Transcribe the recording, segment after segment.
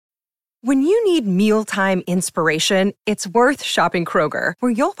When you need mealtime inspiration, it's worth shopping Kroger,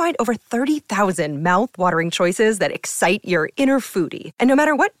 where you'll find over 30,000 mouth-watering choices that excite your inner foodie. And no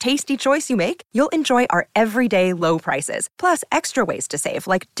matter what tasty choice you make, you'll enjoy our everyday low prices, plus extra ways to save,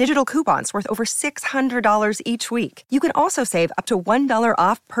 like digital coupons worth over $600 each week. You can also save up to $1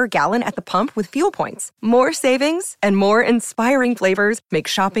 off per gallon at the pump with fuel points. More savings and more inspiring flavors make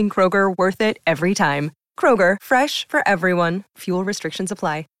shopping Kroger worth it every time. Kroger, fresh for everyone. Fuel restrictions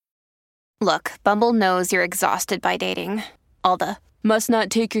apply. Look, Bumble knows you're exhausted by dating. All the, must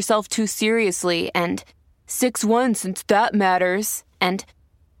not take yourself too seriously, and 6'1" since that matters, and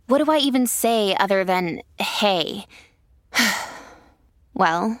what do I even say other than, hey?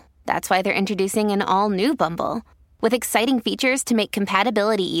 Well, that's why they're introducing an all-new Bumble, with exciting features to make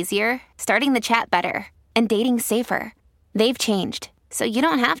compatibility easier, starting the chat better, and dating safer. They've changed, so you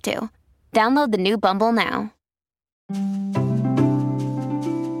don't have to. Download the new Bumble now.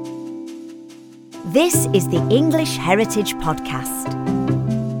 This is the English Heritage Podcast.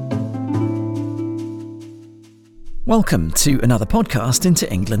 Welcome to another podcast into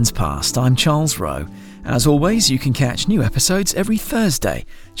England's past. I'm Charles Rowe. As always, you can catch new episodes every Thursday.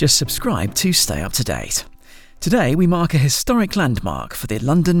 Just subscribe to stay up to date. Today, we mark a historic landmark for the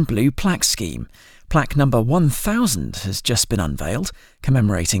London Blue Plaque Scheme. Plaque number 1000 has just been unveiled,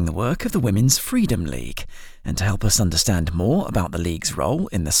 commemorating the work of the Women's Freedom League. And to help us understand more about the League's role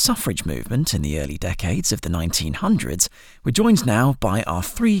in the suffrage movement in the early decades of the 1900s, we're joined now by our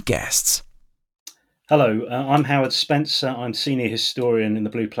three guests. Hello, I'm Howard Spencer. I'm Senior Historian in the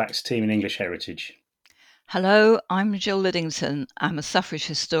Blue Plaques team in English Heritage. Hello, I'm Jill Liddington. I'm a suffrage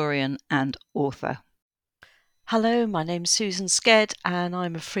historian and author. Hello, my name's Susan Sked and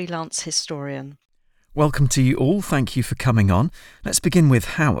I'm a freelance historian. Welcome to you all. Thank you for coming on. Let's begin with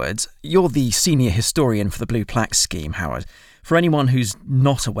Howard. You're the senior historian for the Blue Plaque Scheme, Howard. For anyone who's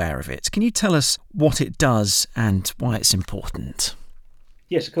not aware of it, can you tell us what it does and why it's important?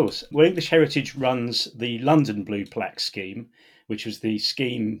 Yes, of course. Well, English Heritage runs the London Blue Plaque Scheme, which was the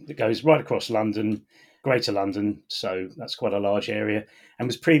scheme that goes right across London, Greater London, so that's quite a large area, and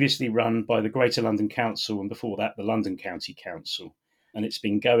was previously run by the Greater London Council and before that the London County Council. And it's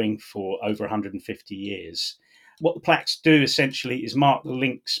been going for over 150 years. What the plaques do essentially is mark the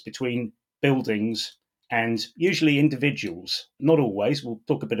links between buildings and usually individuals. Not always, we'll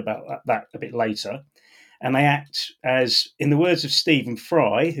talk a bit about that a bit later. And they act as, in the words of Stephen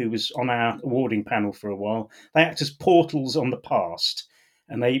Fry, who was on our awarding panel for a while, they act as portals on the past.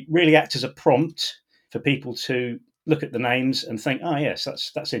 And they really act as a prompt for people to look at the names and think, oh yes,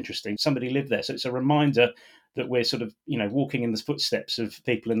 that's interesting. Somebody lived there. So it's a reminder that we're sort of, walking in the footsteps of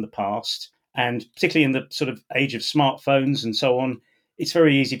people in the past. And particularly in the sort of age of smartphones and so on, it's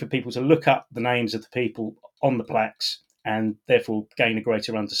very easy for people to look up the names of the people on the plaques and therefore gain a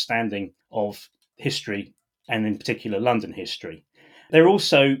greater understanding of history and in particular London history. They're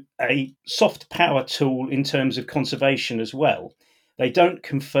also a soft power tool in terms of conservation as well. They don't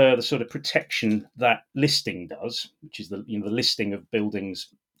confer the sort of protection that listing does, which is the listing of buildings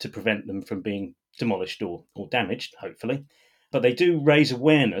to prevent them from being demolished or damaged, hopefully. But they do raise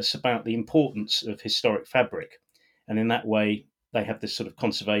awareness about the importance of historic fabric. And in that way, they have this sort of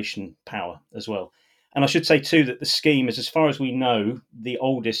conservation power as well. And I should say, too, that the scheme is, as far as we know, the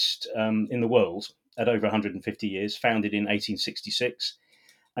oldest in the world at over 150 years, founded in 1866.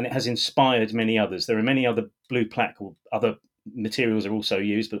 And it has inspired many others. There are many other blue plaque or other materials are also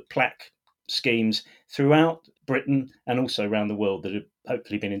used, but plaque schemes throughout Britain and also around the world that have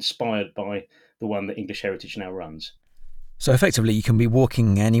hopefully been inspired by the one that English Heritage now runs. So effectively, you can be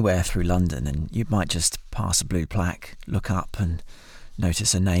walking anywhere through London and you might just pass a blue plaque, look up and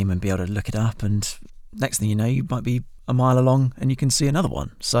notice a name and be able to look it up. And next thing you know, you might be a mile along and you can see another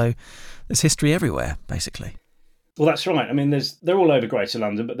one. So there's history everywhere, basically. Well, that's right. I mean, they're all over Greater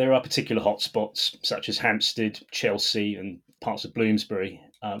London, but there are particular hotspots such as Hampstead, Chelsea and parts of Bloomsbury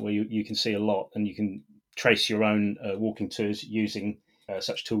where you can see a lot and you can trace your own walking tours using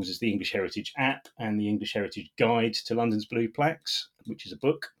such tools as the English Heritage app and the English Heritage Guide to London's Blue Plaques, which is a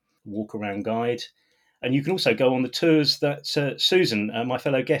book, a walk-around guide. And you can also go on the tours that Susan, my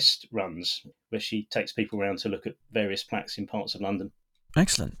fellow guest, runs, where she takes people around to look at various plaques in parts of London.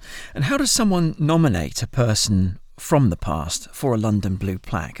 Excellent. And how does someone nominate a person from the past for a London Blue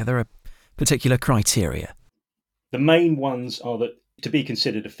Plaque? Are there a particular criteria? The main ones are that to be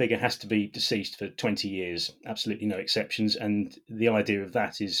considered a figure has to be deceased for 20 years, absolutely no exceptions. And the idea of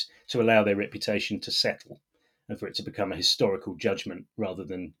that is to allow their reputation to settle and for it to become a historical judgment rather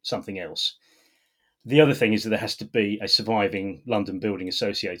than something else. The other thing is that there has to be a surviving London building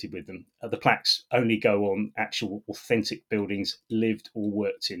associated with them. The plaques only go on actual authentic buildings lived or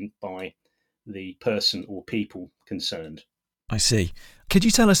worked in by the person or people concerned. I see. Could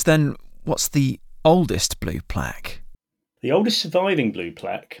you tell us then what's the oldest blue plaque? The oldest surviving blue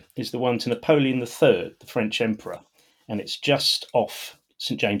plaque is the one to Napoleon III, the French emperor, and it's just off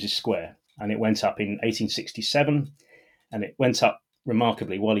St James's Square. And it went up in 1867, and it went up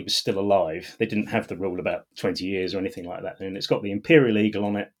remarkably while he was still alive. They didn't have the rule about 20 years or anything like that. And it's got the imperial eagle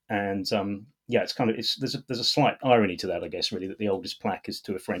on it. And there's a slight irony to that, I guess, really, that the oldest plaque is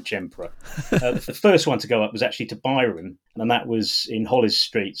to a French emperor. The first one to go up was actually to Byron, and that was in Holles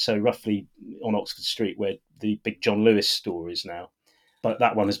Street, so roughly on Oxford Street, where the big John Lewis store is now. But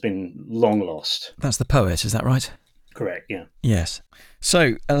that one has been long lost. That's the poet, is that right? Correct, yeah. Yes.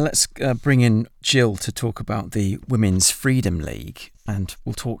 So let's bring in Jill to talk about the Women's Freedom League, and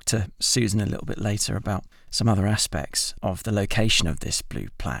we'll talk to Susan a little bit later about some other aspects of the location of this blue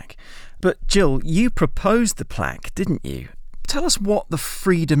plaque. But Jill, you proposed the plaque, didn't you? Tell us what the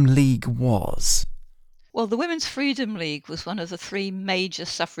Freedom League was. Well, the Women's Freedom League was one of the three major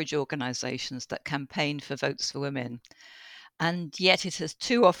suffrage organisations that campaigned for votes for women, and yet it has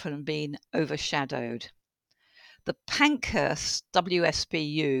too often been overshadowed. The Pankhurst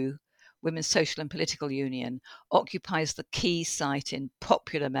WSPU, Women's Social and Political Union, occupies the key site in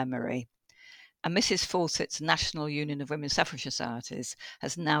popular memory. And Mrs. Fawcett's National Union of Women's Suffrage Societies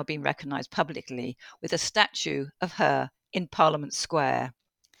has now been recognised publicly with a statue of her in Parliament Square.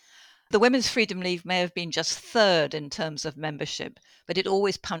 The Women's Freedom League may have been just third in terms of membership, but it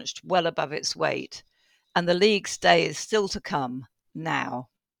always punched well above its weight. And the League's day is still to come now.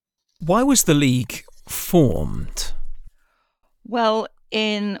 Why was the League formed? Well,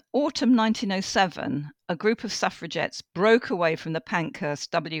 in autumn 1907, a group of suffragettes broke away from the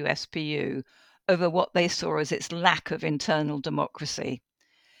Pankhurst WSPU over what they saw as its lack of internal democracy.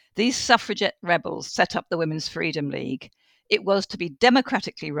 These suffragette rebels set up the Women's Freedom League. It was to be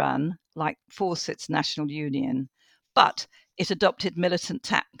democratically run, like Fawcett's National Union, but it adopted militant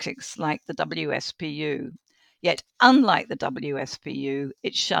tactics like the WSPU. Yet, unlike the WSPU,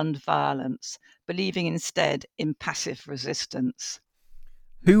 it shunned violence, believing instead in passive resistance.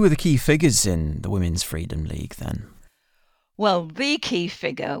 Who were the key figures in the Women's Freedom League then? Well, the key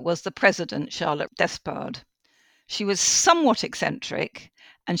figure was the president, Charlotte Despard. She was somewhat eccentric,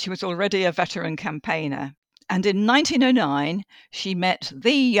 and she was already a veteran campaigner. And in 1909, she met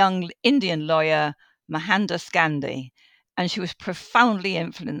the young Indian lawyer, Mohandas Gandhi, and she was profoundly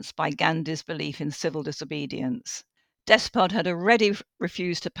influenced by Gandhi's belief in civil disobedience. Despard had already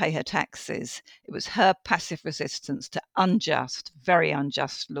refused to pay her taxes. It was her passive resistance to unjust, very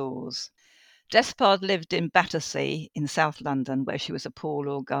unjust laws. Despard lived in Battersea in South London, where she was a poor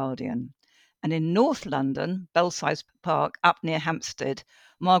law guardian. And in North London, Belsize Park, up near Hampstead,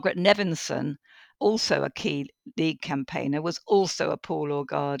 Margaret Nevinson, also a key League campaigner, was also a poor law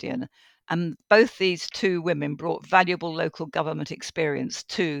guardian. And both these two women brought valuable local government experience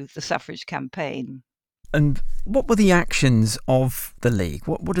to the suffrage campaign. And what were the actions of the League?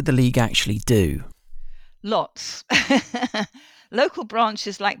 What did the League actually do? Lots. Local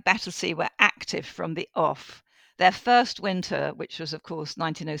branches like Battersea were active from the off. Their first winter, which was of course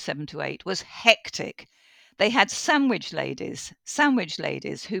 1907 to 8, was hectic. They had sandwich ladies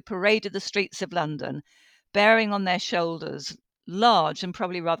who paraded the streets of London, bearing on their shoulders large and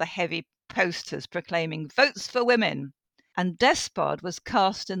probably rather heavy posters proclaiming "Votes for Women." And Despard was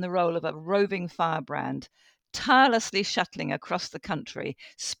cast in the role of a roving firebrand, tirelessly shuttling across the country,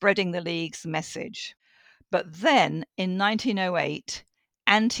 spreading the League's message. But then, in 1908,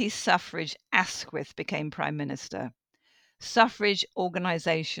 anti-suffrage Asquith became Prime Minister. Suffrage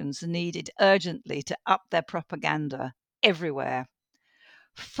organisations needed urgently to up their propaganda everywhere.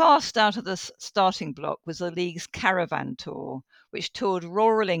 Fast out of the starting block was the League's caravan tour, which toured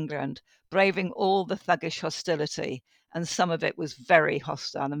rural England, braving all the thuggish hostility, and some of it was very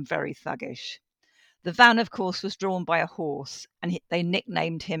hostile and very thuggish. The van, of course, was drawn by a horse, and they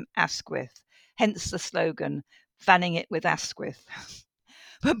nicknamed him Asquith, hence the slogan, "Vanning it with Asquith."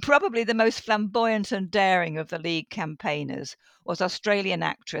 But probably the most flamboyant and daring of the League campaigners was Australian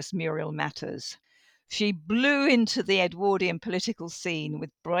actress Muriel Matters. She blew into the Edwardian political scene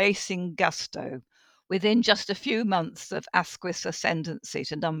with bracing gusto. Within just a few months of Asquith's ascendancy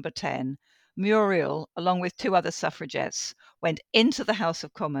to number 10, Muriel, along with two other suffragettes, went into the House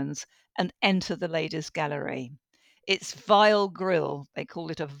of Commons and entered the Ladies' Gallery. Its vile grille, they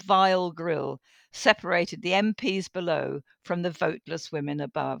called it a vile grille, separated the MPs below from the voteless women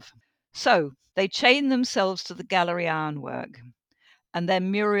above. So they chained themselves to the gallery ironwork. And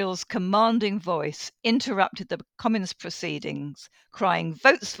then Muriel's commanding voice interrupted the Commons proceedings, crying,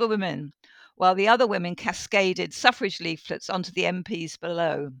 "Votes for women," while the other women cascaded suffrage leaflets onto the MPs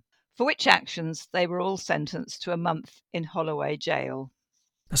below, for which actions they were all sentenced to a month in Holloway jail.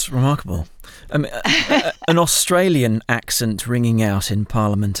 That's remarkable. An Australian accent ringing out in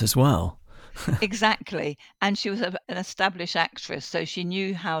Parliament as well. Exactly. And she was an established actress, so she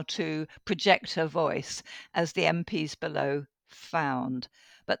knew how to project her voice, as the MPs below found.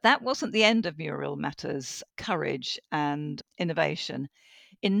 But that wasn't the end of Muriel Matter's courage and innovation.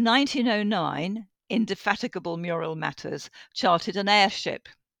 In 1909, indefatigable Muriel Matters chartered an airship.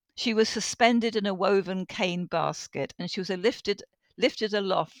 She was suspended in a woven cane basket, and she was lifted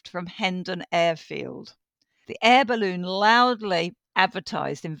aloft from Hendon Airfield. The air balloon loudly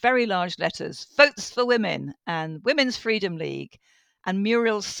advertised in very large letters, "Votes for Women" and "Women's Freedom League," and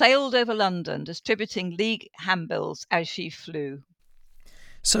Muriel sailed over London distributing League handbills as she flew.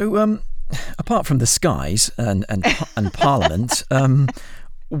 So, apart from the skies and Parliament,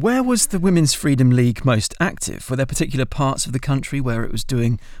 where was the Women's Freedom League most active? Were there particular parts of the country where it was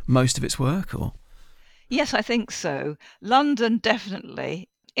doing most of its work, or? Yes, I think so. London, definitely.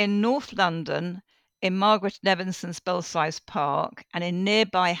 In North London, in Margaret Nevinson's Belsize Park, and in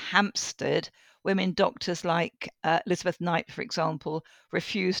nearby Hampstead, women doctors like Elizabeth Knight, for example,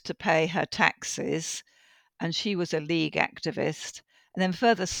 refused to pay her taxes, and she was a League activist. And then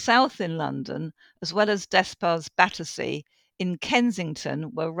further south in London, as well as Despard's Battersea, in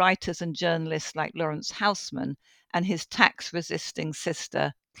Kensington were writers and journalists like Lawrence Houseman and his tax-resisting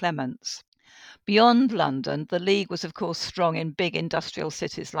sister Clemence. Beyond London, the League was, of course, strong in big industrial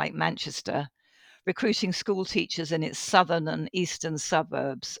cities like Manchester, recruiting school teachers in its southern and eastern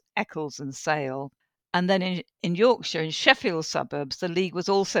suburbs, Eccles and Sale. And then in Yorkshire, in Sheffield suburbs, the League was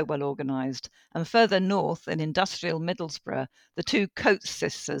also well organised. And further north, in industrial Middlesbrough, the two Coates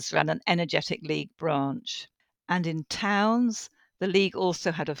sisters ran an energetic League branch. And in towns, the League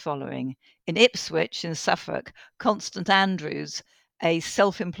also had a following. In Ipswich, in Suffolk, Constant Andrews, a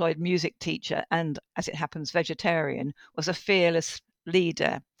self-employed music teacher and, as it happens, vegetarian, was a fearless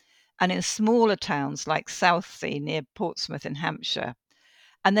leader. And in smaller towns like Southsea near Portsmouth in Hampshire.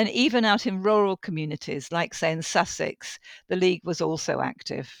 And then even out in rural communities, like, say, in Sussex, the League was also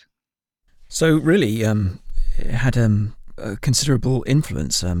active. So really, it had a considerable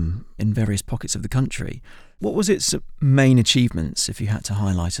influence in various pockets of the country. What was its main achievements, if you had to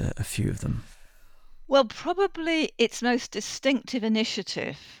highlight a few of them? Well, probably its most distinctive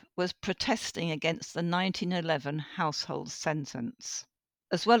initiative was protesting against the 1911 household sentence.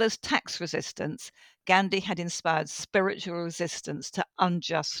 As well as tax resistance, Gandhi had inspired spiritual resistance to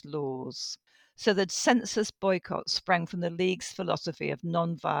unjust laws. So the census boycott sprang from the League's philosophy of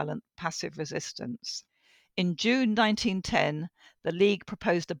non-violent passive resistance. In June 1910, the League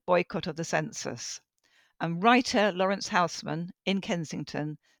proposed a boycott of the census, and writer Lawrence Houseman in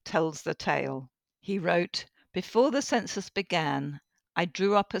Kensington tells the tale. He wrote, "Before the census began, I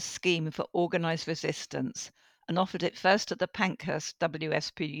drew up a scheme for organised resistance and offered it first to the Pankhurst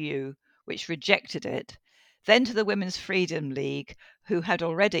WSPU, which rejected it, then to the Women's Freedom League, who had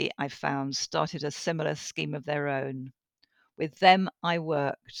already, I found, started a similar scheme of their own. With them I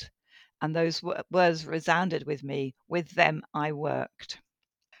worked." And those words resounded with me. With them I worked.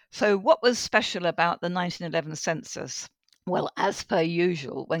 So, what was special about the 1911 census? Well, as per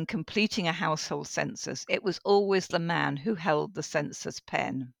usual, when completing a household census, it was always the man who held the census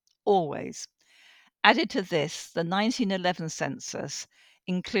pen. Always. Added to this, the 1911 census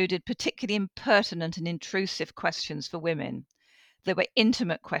included particularly impertinent and intrusive questions for women. There were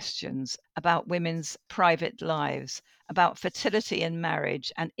intimate questions about women's private lives, about fertility and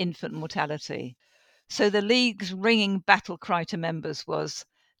marriage, and infant mortality. So the League's ringing battle cry to members was,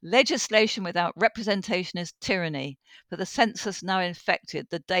 "Legislation without representation is tyranny, for the census now infected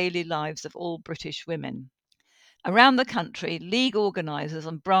the daily lives of all British women." Around the country, League organisers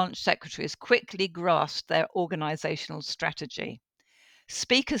and branch secretaries quickly grasped their organisational strategy.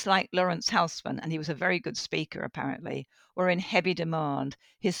 Speakers like Lawrence Houseman, and he was a very good speaker apparently, were in heavy demand,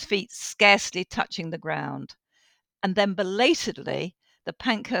 his feet scarcely touching the ground. And then belatedly, the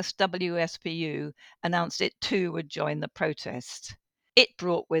Pankhurst WSPU announced it too would join the protest. It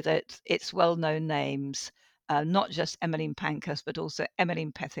brought with it its well-known names, not just Emmeline Pankhurst, but also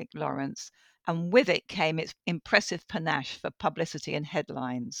Emmeline Pethick Lawrence. And with it came its impressive panache for publicity and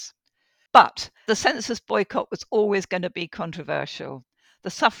headlines. But the census boycott was always going to be controversial.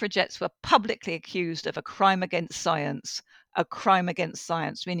 The suffragettes were publicly accused of a crime against science,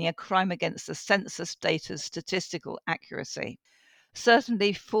 meaning a crime against the census data's statistical accuracy.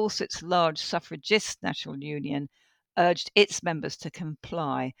 Certainly, Fawcett's large suffragist National Union urged its members to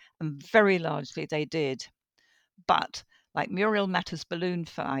comply, and very largely they did. But, like Muriel Matter's balloon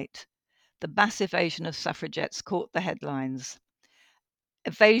fight, the mass evasion of suffragettes caught the headlines.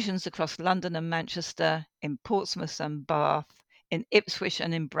 Evasions across London and Manchester, in Portsmouth and Bath, in Ipswich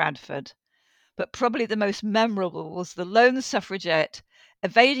and in Bradford. But probably the most memorable was the lone suffragette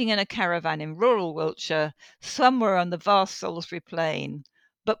evading in a caravan in rural Wiltshire, somewhere on the vast Salisbury Plain.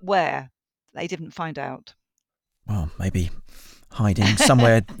 But where? They didn't find out. Well, maybe hiding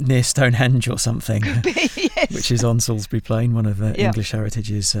somewhere near Stonehenge or something, Could be, yes. which is on Salisbury Plain, one of Yeah. English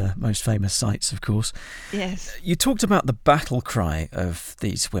Heritage's most famous sites, of course. Yes. You talked about the battle cry of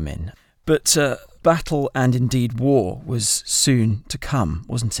these women, but battle and indeed war was soon to come,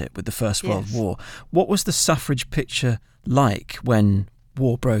 wasn't it, with the First World Yes. War? What was the suffrage picture like when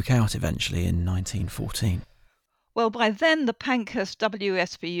war broke out eventually in 1914? Well, by then, the Pankhurst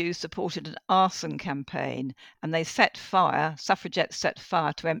WSPU supported an arson campaign, and suffragettes set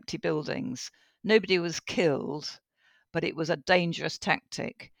fire to empty buildings. Nobody was killed, but it was a dangerous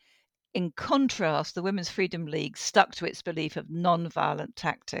tactic. In contrast, the Women's Freedom League stuck to its belief of non-violent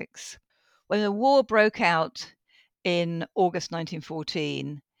tactics. When the war broke out in August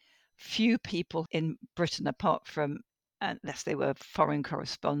 1914, few people in Britain, apart from unless they were foreign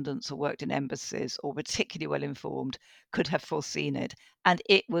correspondents or worked in embassies or particularly well informed, could have foreseen it. And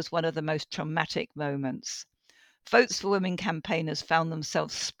it was one of the most traumatic moments. Votes for Women campaigners found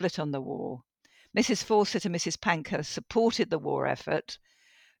themselves split on the war. Mrs. Fawcett and Mrs. Pankhurst supported the war effort.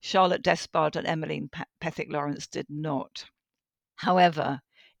 Charlotte Despard and Emmeline Pethick Lawrence did not. However,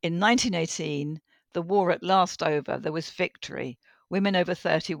 in 1918, the war at last over, there was victory. Women over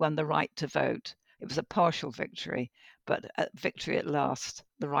 30 won the right to vote. It was a partial victory, but a victory at last,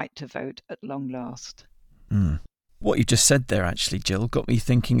 the right to vote at long last. What you just said there, actually, Jill, got me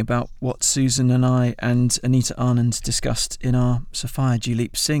thinking about what Susan and I and Anita Anand discussed in our Sophia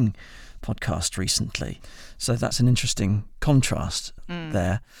Duleep Singh podcast recently. So that's an interesting contrast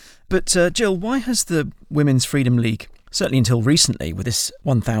there. But Jill, why has the Women's Freedom League, certainly until recently with this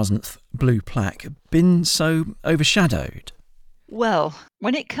 1000th blue plaque, been so overshadowed? Well,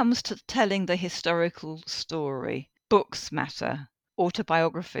 when it comes to telling the historical story, books matter,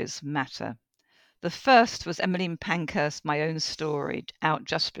 autobiographies matter. The first was Emmeline Pankhurst's My Own Story, out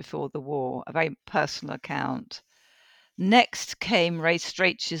just before the war, a very personal account. Next came Ray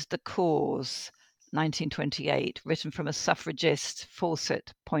Strachey's The Cause, 1928, written from a suffragist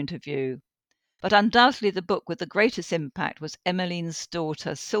Fawcett point of view. But undoubtedly the book with the greatest impact was Emmeline's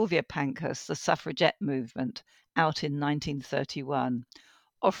daughter Sylvia Pankhurst's The Suffragette Movement, out in 1931,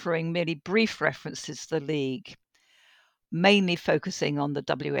 offering merely brief references to the League, mainly focusing on the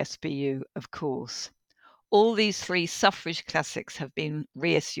WSPU, of course. All these three suffrage classics have been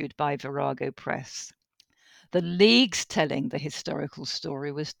reissued by Virago Press. The League's telling the historical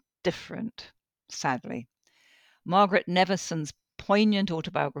story was different, sadly. Margaret Neverson's poignant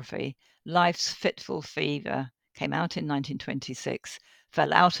autobiography, Life's Fitful Fever, came out in 1926,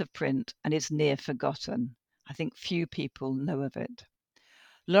 fell out of print, and is near forgotten. I think few people know of it.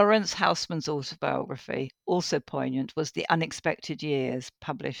 Lawrence Houseman's autobiography, also poignant, was The Unexpected Years,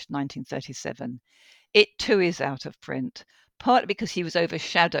 published 1937. It too is out of print, partly because he was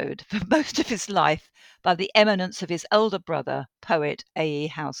overshadowed for most of his life by the eminence of his elder brother, poet A.E.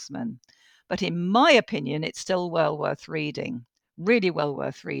 Houseman. But in my opinion, it's still well worth reading, really well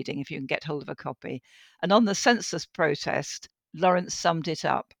worth reading if you can get hold of a copy. And on the census protest, Lawrence summed it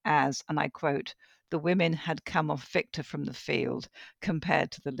up as, and I quote, "The women had come off victor from the field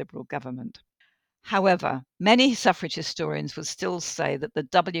compared to the Liberal government." However, many suffrage historians would still say that the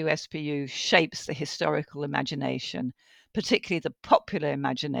WSPU shapes the historical imagination, particularly the popular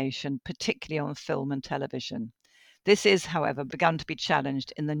imagination, particularly on film and television. This is, however, begun to be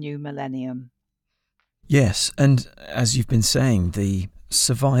challenged in the new millennium. Yes, and as you've been saying, the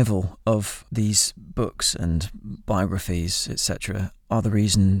survival of these books and biographies, etc., are the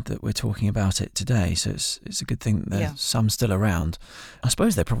reason that we're talking about it today. So it's a good thing that there's some still around. I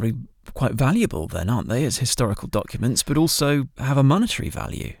suppose they're probably quite valuable then, aren't they, as historical documents, but also have a monetary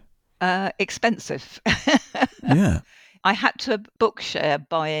value. Expensive. Yeah. I had to bookshare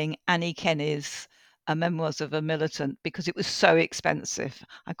buying Annie Kenney's Memoirs of a Militant because it was so expensive.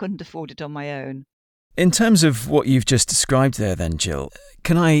 I couldn't afford it on my own. In terms of what you've just described there then, Jill,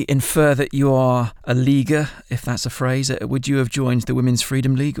 can I infer that you are a leaguer, if that's a phrase? Would you have joined the Women's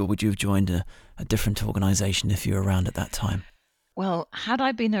Freedom League, or would you have joined a different organisation if you were around at that time? Well, had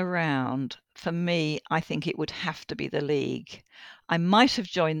I been around, for me, I think it would have to be the League. I might have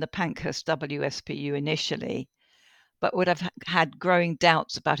joined the Pankhurst WSPU initially, but would have had growing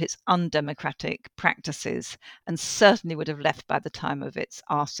doubts about its undemocratic practices, and certainly would have left by the time of its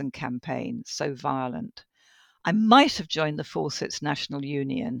arson campaign, so violent. I might have joined the Fawcett's National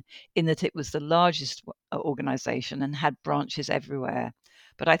Union in that it was the largest organisation and had branches everywhere,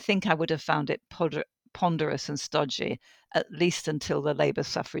 but I think I would have found it ponderous and stodgy, at least until the Labour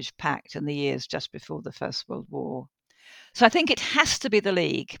Suffrage Pact and the years just before the First World War. So I think it has to be the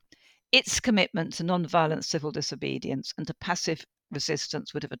League. Its commitment to non-violent civil disobedience and to passive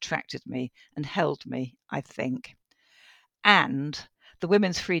resistance would have attracted me and held me, I think. And the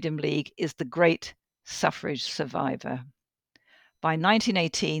Women's Freedom League is the great suffrage survivor. By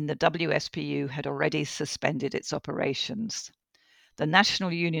 1918, the WSPU had already suspended its operations. The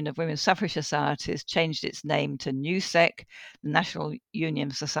National Union of Women's Suffrage Societies changed its name to NUSEC, the National Union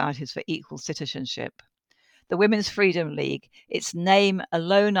of Societies for Equal Citizenship. The Women's Freedom League, its name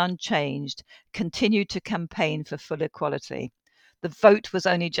alone unchanged, continued to campaign for full equality. The vote was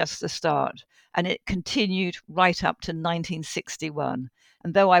only just the start, and it continued right up to 1961.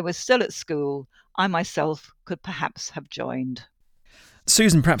 And though I was still at school, I myself could perhaps have joined.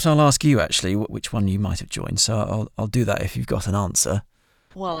 Susan, perhaps I'll ask you actually which one you might have joined. So I'll do that if you've got an answer.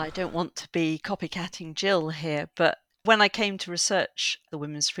 Well, I don't want to be copycatting Jill here, but when I came to research the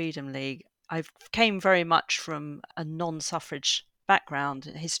Women's Freedom League, I came very much from a non-suffrage background,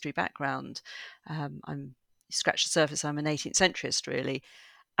 a history background. I'm scratch the surface, I'm an 18th centuryist really.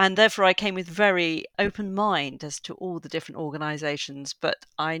 And therefore I came with very open mind as to all the different organisations, but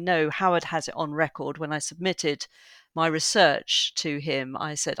I know Howard has it on record when I submitted my research to him.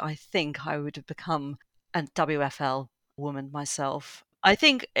 I said, I think I would have become a WFL woman myself. I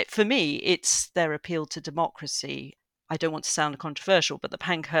think for me, it's their appeal to democracy. I don't want to sound controversial, but the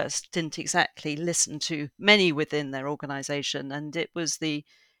Pankhurst didn't exactly listen to many within their organisation, and it was the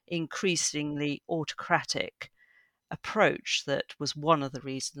increasingly autocratic approach that was one of the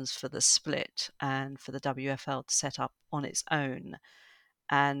reasons for the split and for the WFL to set up on its own.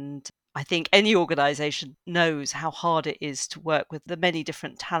 And I think any organisation knows how hard it is to work with the many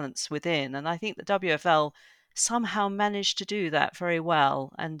different talents within. And I think the WFL somehow managed to do that very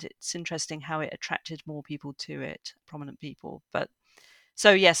well. And it's interesting how it attracted more people to it, prominent people. But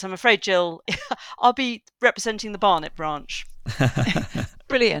so, yes, I'm afraid, Jill, I'll be representing the Barnet branch.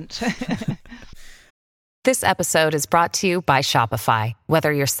 Brilliant. This episode is brought to you by Shopify.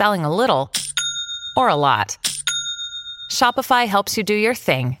 Whether you're selling a little or a lot, Shopify helps you do your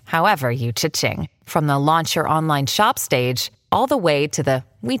thing, however you cha-ching. From the launch your online shop stage, all the way to the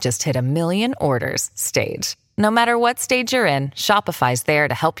we just hit 1 million orders stage. No matter what stage you're in, Shopify's there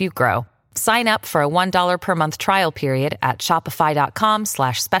to help you grow. Sign up for a $1 per month trial period at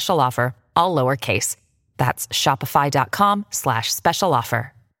shopify.com/special offer, all lowercase. That's shopify.com/special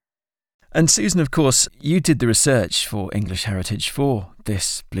offer. And Susan, of course, you did the research for English Heritage for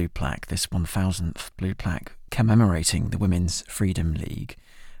this blue plaque, this 1000th blue plaque commemorating the Women's Freedom League.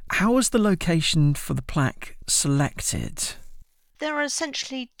 How was the location for the plaque selected? There are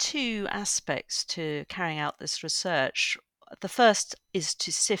essentially two aspects to carrying out this research. The first is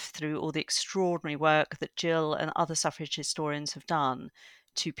to sift through all the extraordinary work that Jill and other suffrage historians have done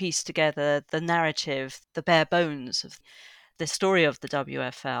to piece together the narrative, the bare bones of the story of the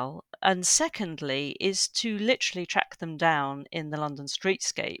WFL. And secondly is to literally track them down in the London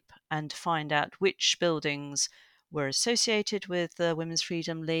streetscape and to find out which buildings were associated with the Women's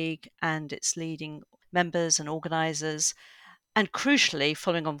Freedom League and its leading members and organisers. And crucially,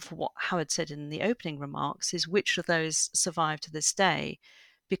 following on from what Howard said in the opening remarks, is which of those survive to this day,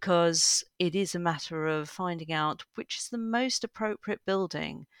 because it is a matter of finding out which is the most appropriate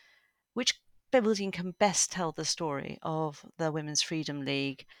building, which building can best tell the story of the Women's Freedom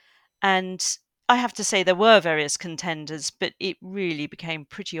League. And I have to say there were various contenders, but it really became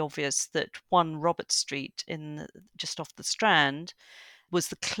pretty obvious that 1 Robert Street just off the Strand was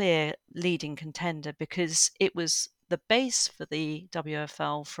the clear leading contender because it was the base for the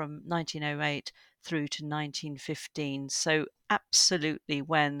WFL from 1908 through to 1915. So absolutely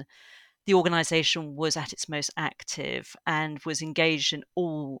when the organisation was at its most active and was engaged in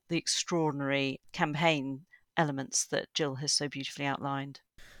all the extraordinary campaign elements that Jill has so beautifully outlined.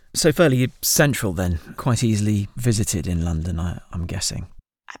 So fairly central then, quite easily visited in London, I'm guessing.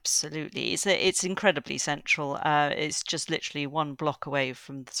 Absolutely. It's incredibly central. It's just literally 1 block away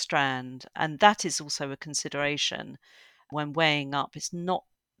from the Strand. And that is also a consideration when weighing up. It's not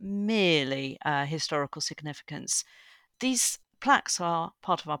merely historical significance. These plaques are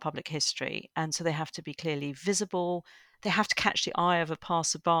part of our public history, and so they have to be clearly visible. They have to catch the eye of a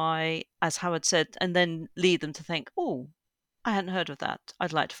passerby, as Howard said, and then lead them to think, oh, I hadn't heard of that.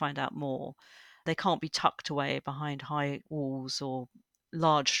 I'd like to find out more. They can't be tucked away behind high walls or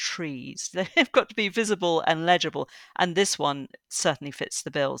large trees. They've got to be visible and legible. And this one certainly fits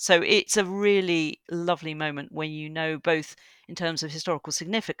the bill. So it's a really lovely moment when you know, both in terms of historical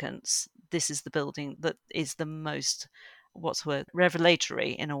significance, this is the building that is the most, what's the word,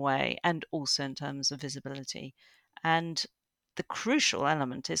 revelatory in a way, and also in terms of visibility. And the crucial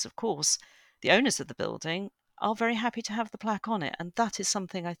element is, of course, the owners of the building are very happy to have the plaque on it. And that is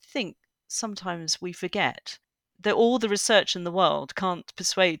something I think sometimes we forget, that all the research in the world can't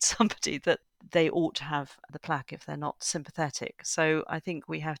persuade somebody that they ought to have the plaque if they're not sympathetic. So I think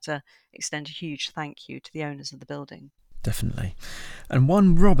we have to extend a huge thank you to the owners of the building. Definitely. And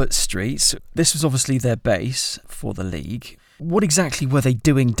 1 Robert Street, this was obviously their base for the league. What exactly were they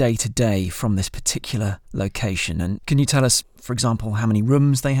doing day to day from this particular location? And can you tell us, for example, how many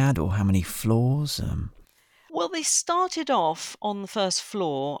rooms they had or how many floors? Well, they started off on the first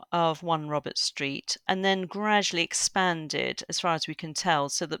floor of 1 Robert Street and then gradually expanded, as far as we can tell,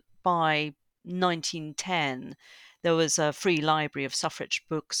 so that by 1910 there was a free library of suffrage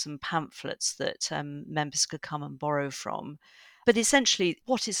books and pamphlets that members could come and borrow from. But essentially,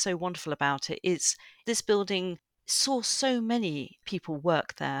 what is so wonderful about it is this building saw so many people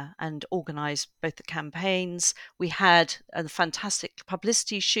work there and organise both the campaigns. We had a fantastic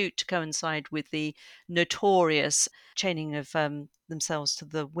publicity shoot to coincide with the notorious chaining of themselves to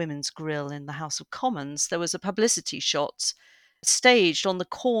the women's grill in the House of Commons. There was a publicity shot staged on the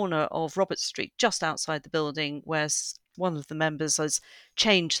corner of Robert Street, just outside the building, where one of the members was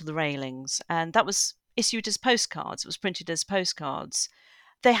chained to the railings, and that was issued as postcards. It was printed as postcards.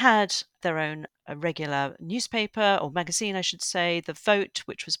 They had their own regular newspaper, or magazine, I should say, The Vote,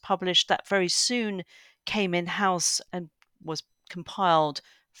 which was published. That very soon came in-house and was compiled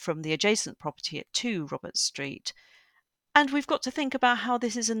from the adjacent property at 2 Robert Street. And we've got to think about how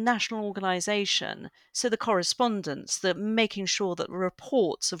this is a national organisation. So the correspondence, the making sure that the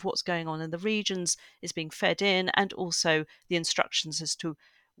reports of what's going on in the regions is being fed in, and also the instructions as to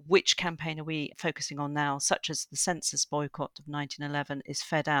which campaign are we focusing on now, such as the census boycott of 1911, is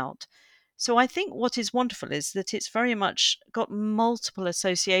fed out. So I think what is wonderful is that it's very much got multiple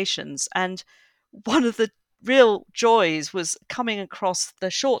associations. And one of the real joys was coming across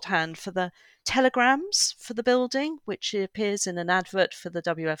the shorthand for the telegrams for the building, which appears in an advert for the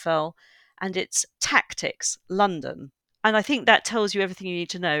WFL, and it's Tactics London. And I think that tells you everything you need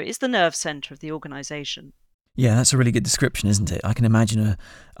to know. It's the nerve centre of the organisation. Yeah, that's a really good description, isn't it? I can imagine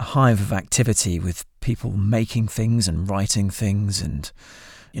a hive of activity with people making things and writing things and,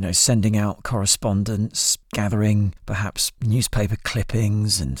 sending out correspondence, gathering perhaps newspaper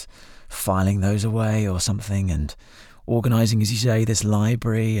clippings and filing those away or something, and organising, as you say, this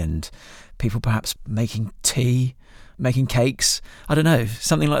library, and people perhaps making tea, making cakes. I don't know,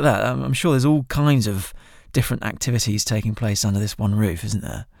 something like that. I'm sure there's all kinds of different activities taking place under this one roof, isn't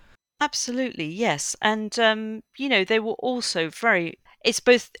there? Absolutely, yes. And, they were also it's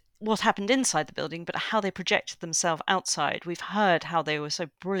both what happened inside the building, but how they projected themselves outside. We've heard how they were so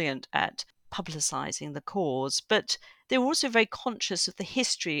brilliant at publicising the cause, but they were also very conscious of the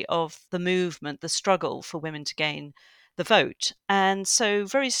history of the movement, the struggle for women to gain the vote. And so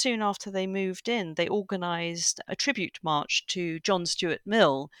very soon after they moved in, they organised a tribute march to John Stuart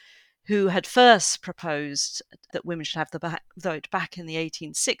Mill, who had first proposed that women should have the vote back in the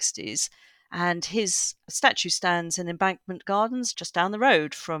 1860s. And his statue stands in Embankment Gardens, just down the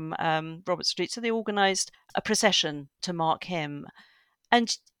road from Robert Street. So they organised a procession to mark him.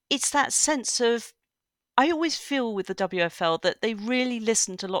 And it's that sense of, I always feel with the WFL that they really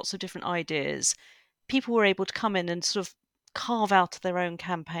listen to lots of different ideas. People were able to come in and sort of carve out their own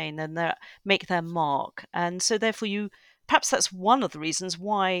campaign and make their mark. And so therefore perhaps that's one of the reasons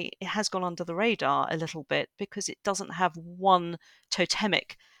why it has gone under the radar a little bit, because it doesn't have one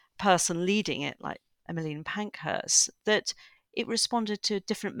totemic person leading it like Emmeline Pankhurst, that it responded to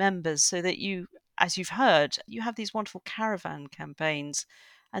different members, so that as you've heard, you have these wonderful caravan campaigns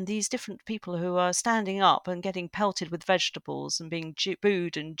and these different people who are standing up and getting pelted with vegetables and being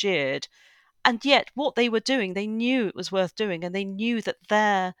booed and jeered. And yet what they were doing, they knew it was worth doing, and they knew that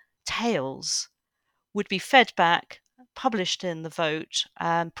their tales would be fed back, published in the Vote,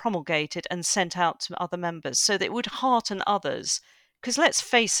 and promulgated and sent out to other members so that it would hearten others. Because let's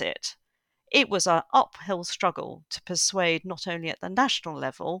face it, it was an uphill struggle to persuade, not only at the national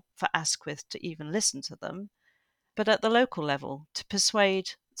level for Asquith to even listen to them, but at the local level to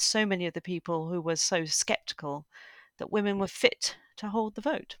persuade so many of the people who were so sceptical that women were fit to hold the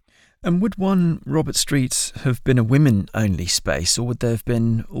vote. And would 1 Robert Street have been a women-only space, or would there have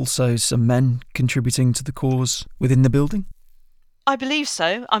been also some men contributing to the cause within the building? I believe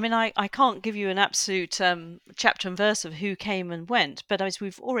so. I mean, I can't give you an absolute chapter and verse of who came and went, but as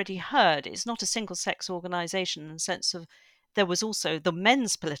we've already heard, it's not a single-sex organisation in the sense of there was also the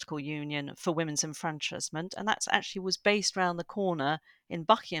Men's Political Union for Women's Enfranchisement, and that actually was based around the corner in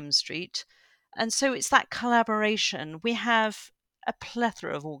Buckingham Street. And so it's that collaboration. We have a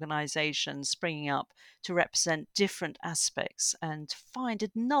plethora of organisations springing up to represent different aspects and find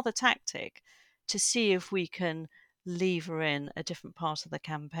another tactic to see if we can lever in a different part of the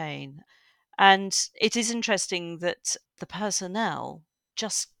campaign. And it is interesting that the personnel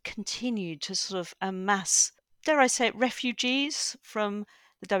just continued to sort of amass, dare I say it, refugees from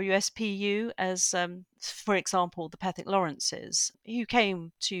the WSPU, as, for example, the Pethick Lawrences, who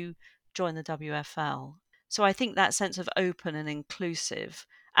came to join the WFL. So I think that sense of open and inclusive,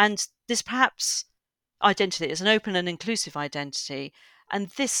 and this perhaps identity is an open and inclusive identity. And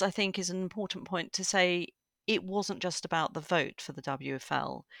this, I think, is an important point to say it wasn't just about the vote for the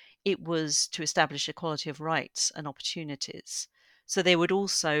WFL, it was to establish equality of rights and opportunities. So they would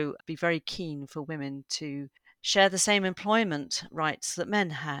also be very keen for women to share the same employment rights that men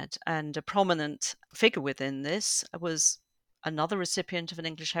had. And a prominent figure within this was another recipient of an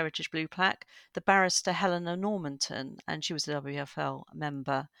English Heritage Blue Plaque, the barrister Helena Normanton, and she was a WFL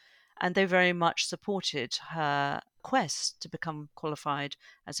member. And they very much supported her quest to become qualified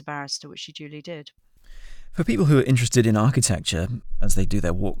as a barrister, which she duly did. For people who are interested in architecture as they do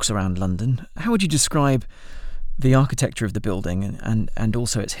their walks around London, how would you describe the architecture of the building and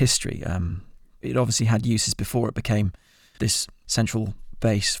also its history? It obviously had uses before it became this central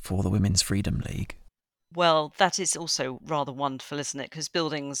base for the Women's Freedom League. Well, that is also rather wonderful, isn't it? Because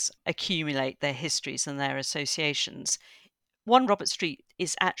buildings accumulate their histories and their associations. 1 Robert Street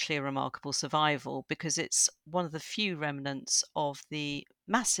is actually a remarkable survival because it's one of the few remnants of the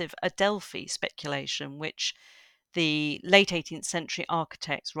massive Adelphi speculation, which the late 18th century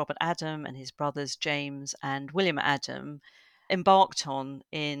architects Robert Adam and his brothers James and William Adam embarked on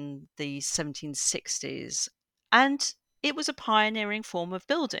in the 1760s. And it was a pioneering form of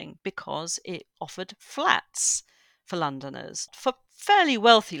building because it offered flats for Londoners, for fairly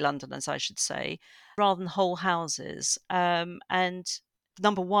wealthy Londoners, I should say, rather than whole houses. And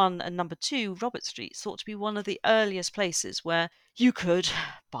number 1 and number 2, Robert Street, thought to be one of the earliest places where you could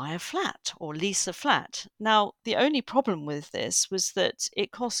buy a flat or lease a flat. Now, the only problem with this was that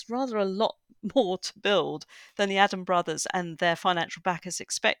it cost rather a lot more to build than the Adam brothers and their financial backers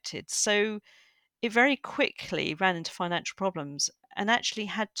expected. So it very quickly ran into financial problems and actually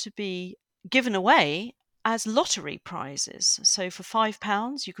had to be given away as lottery prizes. So for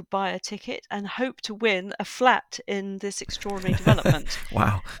 £5, you could buy a ticket and hope to win a flat in this extraordinary development.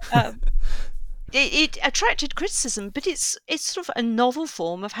 Wow. It attracted criticism, but it's sort of a novel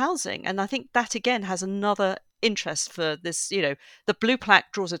form of housing. And I think that, again, has another interest for this. The blue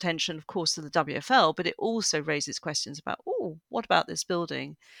plaque draws attention, of course, to the WFL, but it also raises questions about, what about this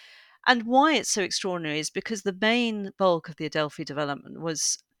building? And why it's so extraordinary is because the main bulk of the Adelphi development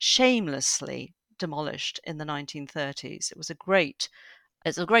was shamelessly demolished in the 1930s. It was a great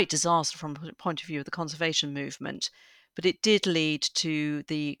disaster from the point of view of the conservation movement, but it did lead to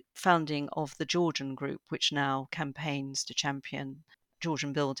the founding of the Georgian Group, which now campaigns to champion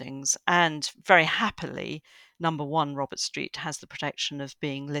Georgian buildings. And very happily, number 1 Robert Street has the protection of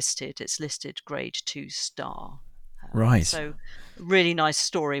being listed. It's listed grade 2 star. Right. So really nice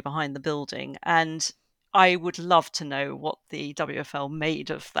story behind the building. And I would love to know what the WFL made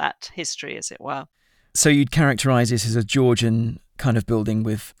of that history, as it were. So you'd characterise this as a Georgian kind of building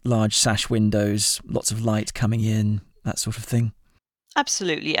with large sash windows, lots of light coming in, that sort of thing?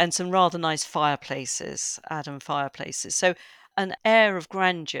 Absolutely. And some rather nice fireplaces, Adam fireplaces. So an air of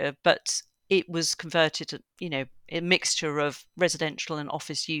grandeur, but it was converted, a mixture of residential and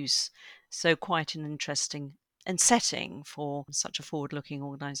office use. So quite an interesting and setting for such a forward-looking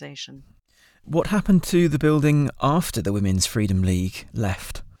organisation. What happened to the building after the Women's Freedom League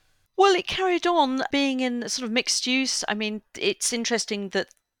left? Well, it carried on being in sort of mixed use. I mean, it's interesting that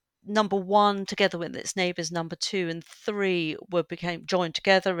number 1, together with its neighbours, number 2 and 3, became joined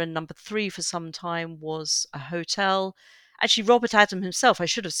together, and number 3 for some time was a hotel. Actually, Robert Adam himself, I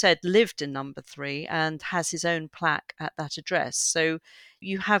should have said, lived in number 3 and has his own plaque at that address. So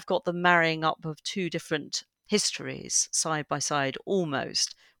you have got the marrying up of 2 different histories side by side,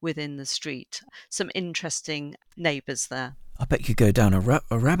 almost within the street. Some interesting neighbours there. I bet you could go down a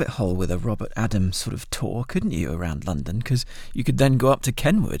rabbit hole with a Robert Adam sort of tour, couldn't you, around London? Because you could then go up to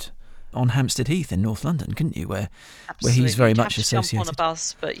Kenwood on Hampstead Heath in North London, couldn't you, where he's very much associated. Jump on a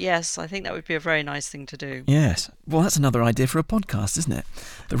bus, but yes, I think that would be a very nice thing to do. Yes. Well, that's another idea for a podcast, isn't it?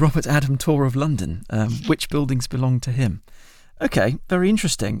 The Robert Adam tour of London. Which buildings belong to him? Okay, very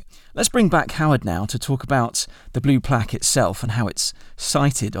interesting. Let's bring back Howard now to talk about the blue plaque itself and how it's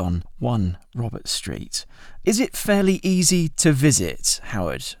sited on 1 Robert Street. Is it fairly easy to visit,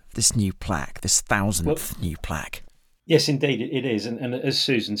 Howard, this new plaque, this 1000th new plaque? Yes, indeed, it is. And as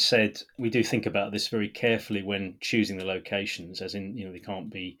Susan said, we do think about this very carefully when choosing the locations, as in, they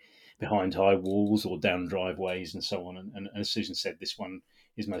can't be behind high walls or down driveways and so on. And as Susan said, this one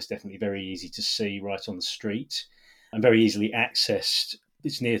is most definitely very easy to see right on the street and very easily accessed.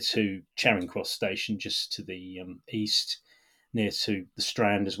 It's near to Charing Cross Station, just to the east, near to the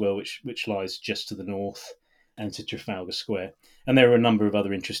Strand as well, which lies just to the north, and to Trafalgar Square. And there are a number of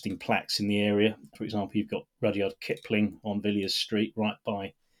other interesting plaques in the area. For example, you've got Rudyard Kipling on Villiers Street, right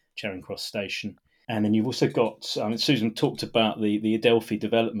by Charing Cross Station. And then you've also got, Susan talked about the Adelphi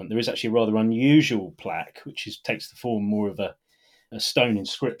development. There is actually a rather unusual plaque, which takes the form more of a stone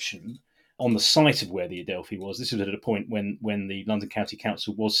inscription on the site of where the Adelphi was. This was at a point when the London County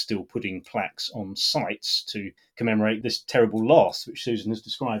Council was still putting plaques on sites to commemorate this terrible loss, which Susan has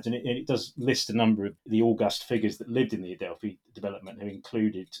described. And it does list a number of the august figures that lived in the Adelphi development, who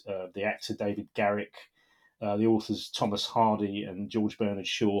included the actor David Garrick, the authors Thomas Hardy and George Bernard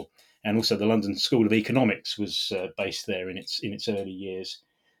Shaw, and also the London School of Economics was based there in its early years.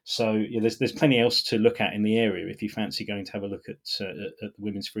 So there's plenty else to look at in the area if you fancy going to have a look at the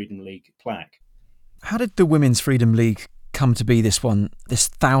Women's Freedom League plaque. How did the Women's Freedom League come to be this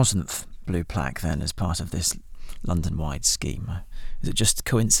 1000th blue plaque then, as part of this London-wide scheme? Is it just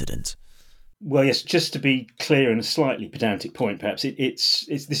coincidence? Well, yes, just to be clear and a slightly pedantic point, perhaps, this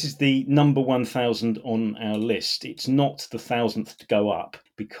is the number 1,000 on our list. It's not the 1,000th to go up,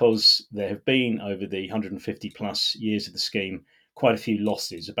 because there have been, over the 150 plus years of the scheme, quite a few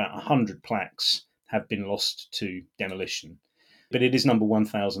losses. About 100 plaques have been lost to demolition. But it is number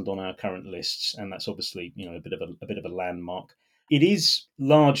 1,000 on our current lists, and that's obviously a bit of a landmark. It is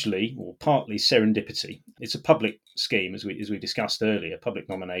largely or partly serendipity. It's a public scheme, as we discussed earlier, public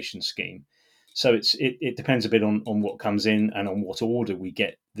nomination scheme. So it depends a bit on what comes in and on what order we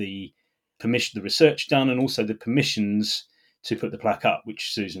get the research done, and also the permissions to put the plaque up,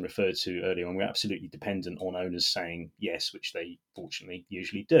 which Susan referred to earlier on. We're absolutely dependent on owners saying yes, which they fortunately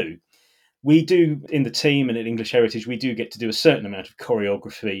usually do. We do, in the team and at English Heritage, we do get to do a certain amount of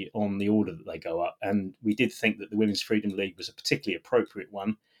choreography on the order that they go up. And we did think that the Women's Freedom League was a particularly appropriate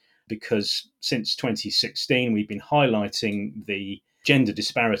one, because since 2016, we've been highlighting the gender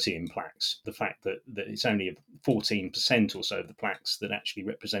disparity in plaques, the fact that it's only 14% or so of the plaques that actually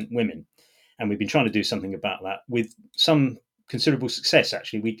represent women. And we've been trying to do something about that with some considerable success,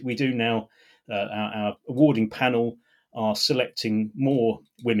 actually. We do now, our awarding panel are selecting more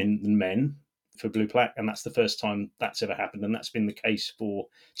women than men for blue plaque, and that's the first time that's ever happened, and that's been the case for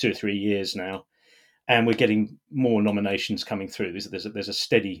 2 or 3 years now. And we're getting more nominations coming through. There's a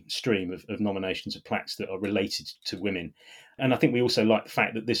steady stream of nominations of plaques that are related to women. And I think we also like the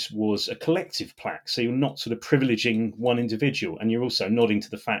fact that this was a collective plaque, so you're not sort of privileging one individual, and you're also nodding to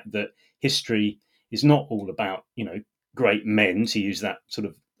the fact that history is not all about great men, to use that sort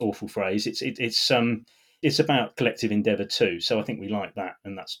of awful phrase. It's about collective endeavour too. So I think we like that,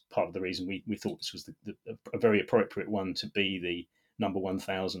 and that's part of the reason we thought this was a very appropriate one to be the number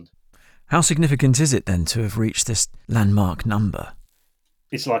 1,000. How significant is it then to have reached this landmark number?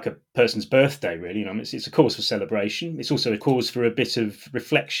 It's like a person's birthday, really. It's a cause for celebration. It's also a cause for a bit of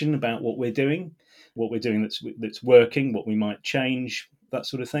reflection about what we're doing that's working, what we might change, that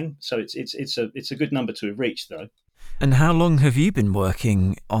sort of thing. So it's a good number to have reached, though. And how long have you been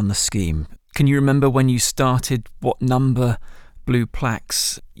working on the scheme? Can you remember when you started, what number blue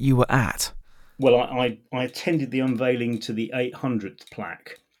plaques you were at? Well, I attended the unveiling to the 800th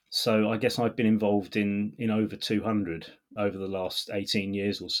plaque. So I guess I've been involved in over 200 over the last 18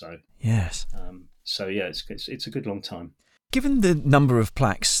 years or so. Yes. So yeah, it's a good long time. Given the number of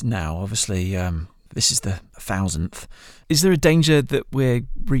plaques now, obviously this is the 1,000th, is there a danger that we're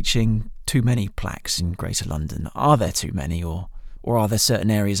reaching too many plaques in Greater London? Are there too many, or are there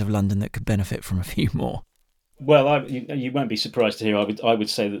certain areas of London that could benefit from a few more? Well, you won't be surprised to hear I would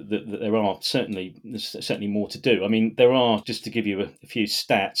say that there are certainly more to do. I mean, there are, just to give you a few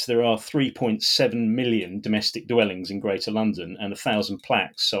stats, there are 3.7 million domestic dwellings in Greater London and 1,000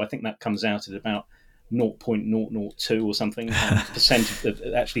 plaques. So I think that comes out at about 0.002 or something percent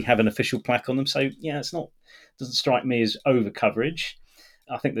that actually have an official plaque on them. So yeah, doesn't strike me as over coverage.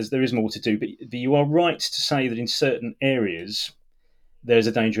 I think there is more to do, but you are right to say that in certain areas there's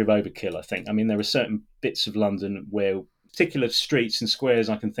a danger of overkill, I think. I mean, there are certain bits of London where, particular streets and squares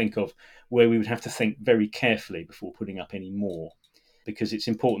I can think of, where we would have to think very carefully before putting up any more, because it's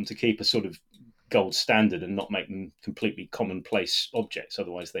important to keep a sort of gold standard and not make them completely commonplace objects.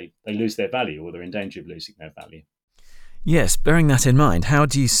 Otherwise, they lose their value, or they're in danger of losing their value. Yes, bearing that in mind, how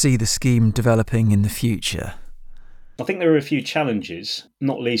do you see the scheme developing in the future? I think there are a few challenges,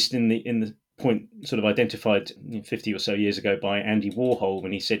 not least in the point sort of identified 50 or so years ago by Andy Warhol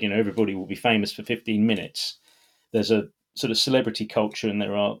when he said, everybody will be famous for 15 minutes. There's a sort of celebrity culture, and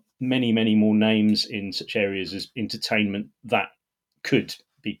there are many, many more names in such areas as entertainment that could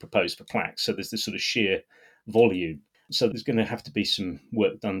be proposed for plaques. So there's this sort of sheer volume. So there's going to have to be some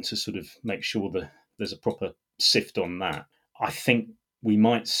work done to sort of make sure that there's a proper sift on that. I think we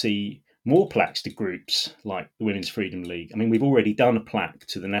might see more plaques to groups like the Women's Freedom League. I mean, we've already done a plaque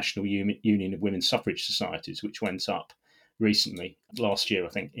to the National Union of Women's Suffrage Societies, which went up recently, last year, I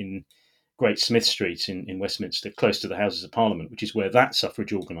think, in Great Smith Street in Westminster, close to the Houses of Parliament, which is where that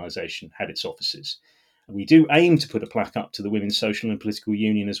suffrage organisation had its offices. We do aim to put a plaque up to the Women's Social and Political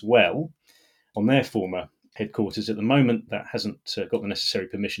Union as well, on their former headquarters. At the moment, that hasn't got the necessary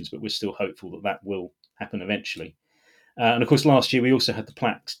permissions, but we're still hopeful that that will happen eventually. And of course, last year we also had the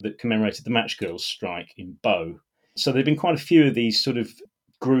plaques that commemorated the Match Girls strike in Bow. So there have been quite a few of these sort of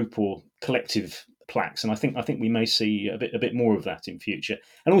group or collective plaques, and I think we may see a bit more of that in future,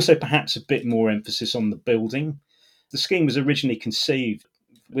 and also perhaps a bit more emphasis on the building. The scheme was originally conceived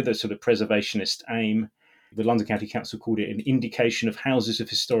with a sort of preservationist aim. The London County Council called it an indication of houses of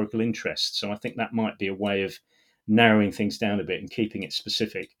historical interest. So I think that might be a way of narrowing things down a bit and keeping it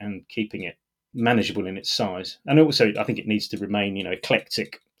specific and keeping it manageable in its size. And also, I think it needs to remain,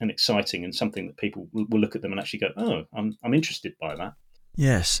 eclectic and exciting, and something that people will look at them and actually go, "Oh, I'm interested by that."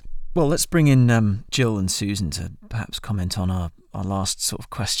 Yes. Well, let's bring in Jill and Susan to perhaps comment on our last sort of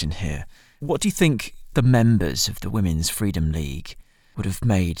question here. What do you think the members of the Women's Freedom League would have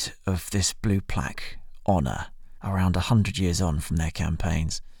made of this blue plaque honour around 100 years on from their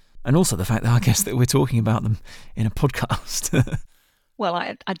campaigns? And also the fact that I guess that we're talking about them in a podcast. Well,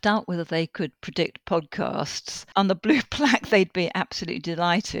 I doubt whether they could predict podcasts. On the blue plaque, they'd be absolutely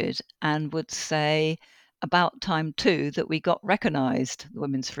delighted and would say, about time too that we got recognised, the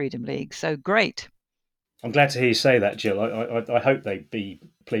Women's Freedom League. So great. I'm glad to hear you say that, Jill. I hope they'd be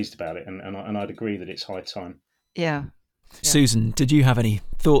pleased about it, and I'd agree that it's high time. Yeah. Susan, did you have any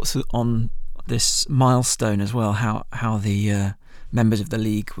thoughts on this milestone as well, how the members of the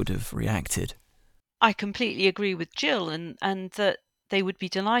League would have reacted? I completely agree with Jill, and that they would be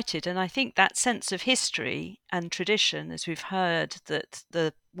delighted. And I think that sense of history and tradition, as we've heard, that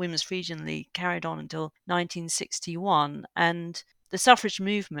the Women's Freedom League carried on until 1961, and the suffrage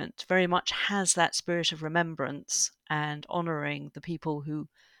movement very much has that spirit of remembrance and honouring the people who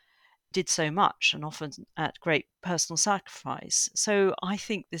did so much, and often at great personal sacrifice. So I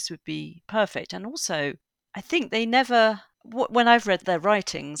think this would be perfect. And also, I think they never, when I've read their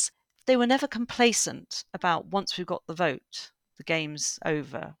writings, they were never complacent about once we've got the vote, the game's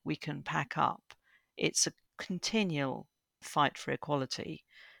over, we can pack up. It's a continual fight for equality.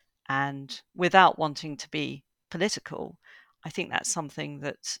 And without wanting to be political, I think that's something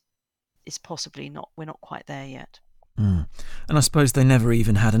that is possibly we're not quite there yet. And I suppose they never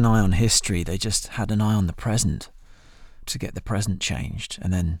even had an eye on history, they just had an eye on the present to get the present changed.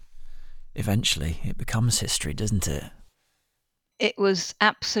 And then eventually it becomes history, doesn't it? It was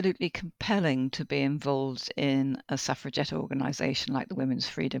absolutely compelling to be involved in a suffragette organisation like the Women's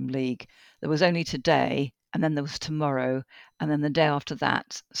Freedom League. There was only today, and then there was tomorrow, and then the day after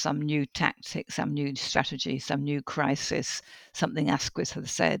that, some new tactic, some new strategy, some new crisis, something Asquith had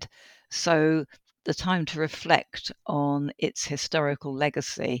said. So the time to reflect on its historical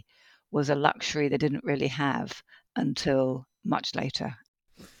legacy was a luxury they didn't really have until much later.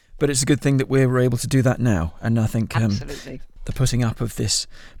 But it's a good thing that we're able to do that now, and I think Absolutely. The putting up of this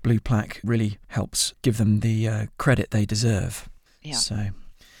blue plaque really helps give them the credit they deserve. Yeah. So,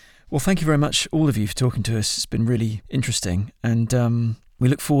 well, thank you very much, all of you, for talking to us. It's been really interesting, and we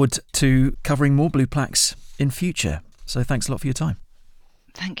look forward to covering more blue plaques in future. So thanks a lot for your time.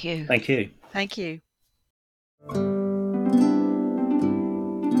 Thank you. Thank you. Thank you.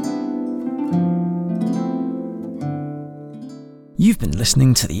 You've been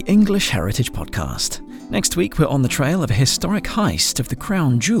listening to the English Heritage Podcast. Next week, we're on the trail of a historic heist of the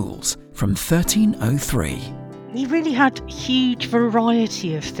crown jewels from 1303. He really had a huge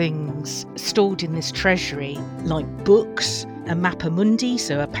variety of things stored in this treasury, like books, a mappa mundi,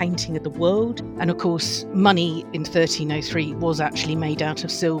 so a painting of the world, and of course, money in 1303 was actually made out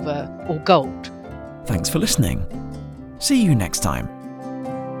of silver or gold. Thanks for listening. See you next time.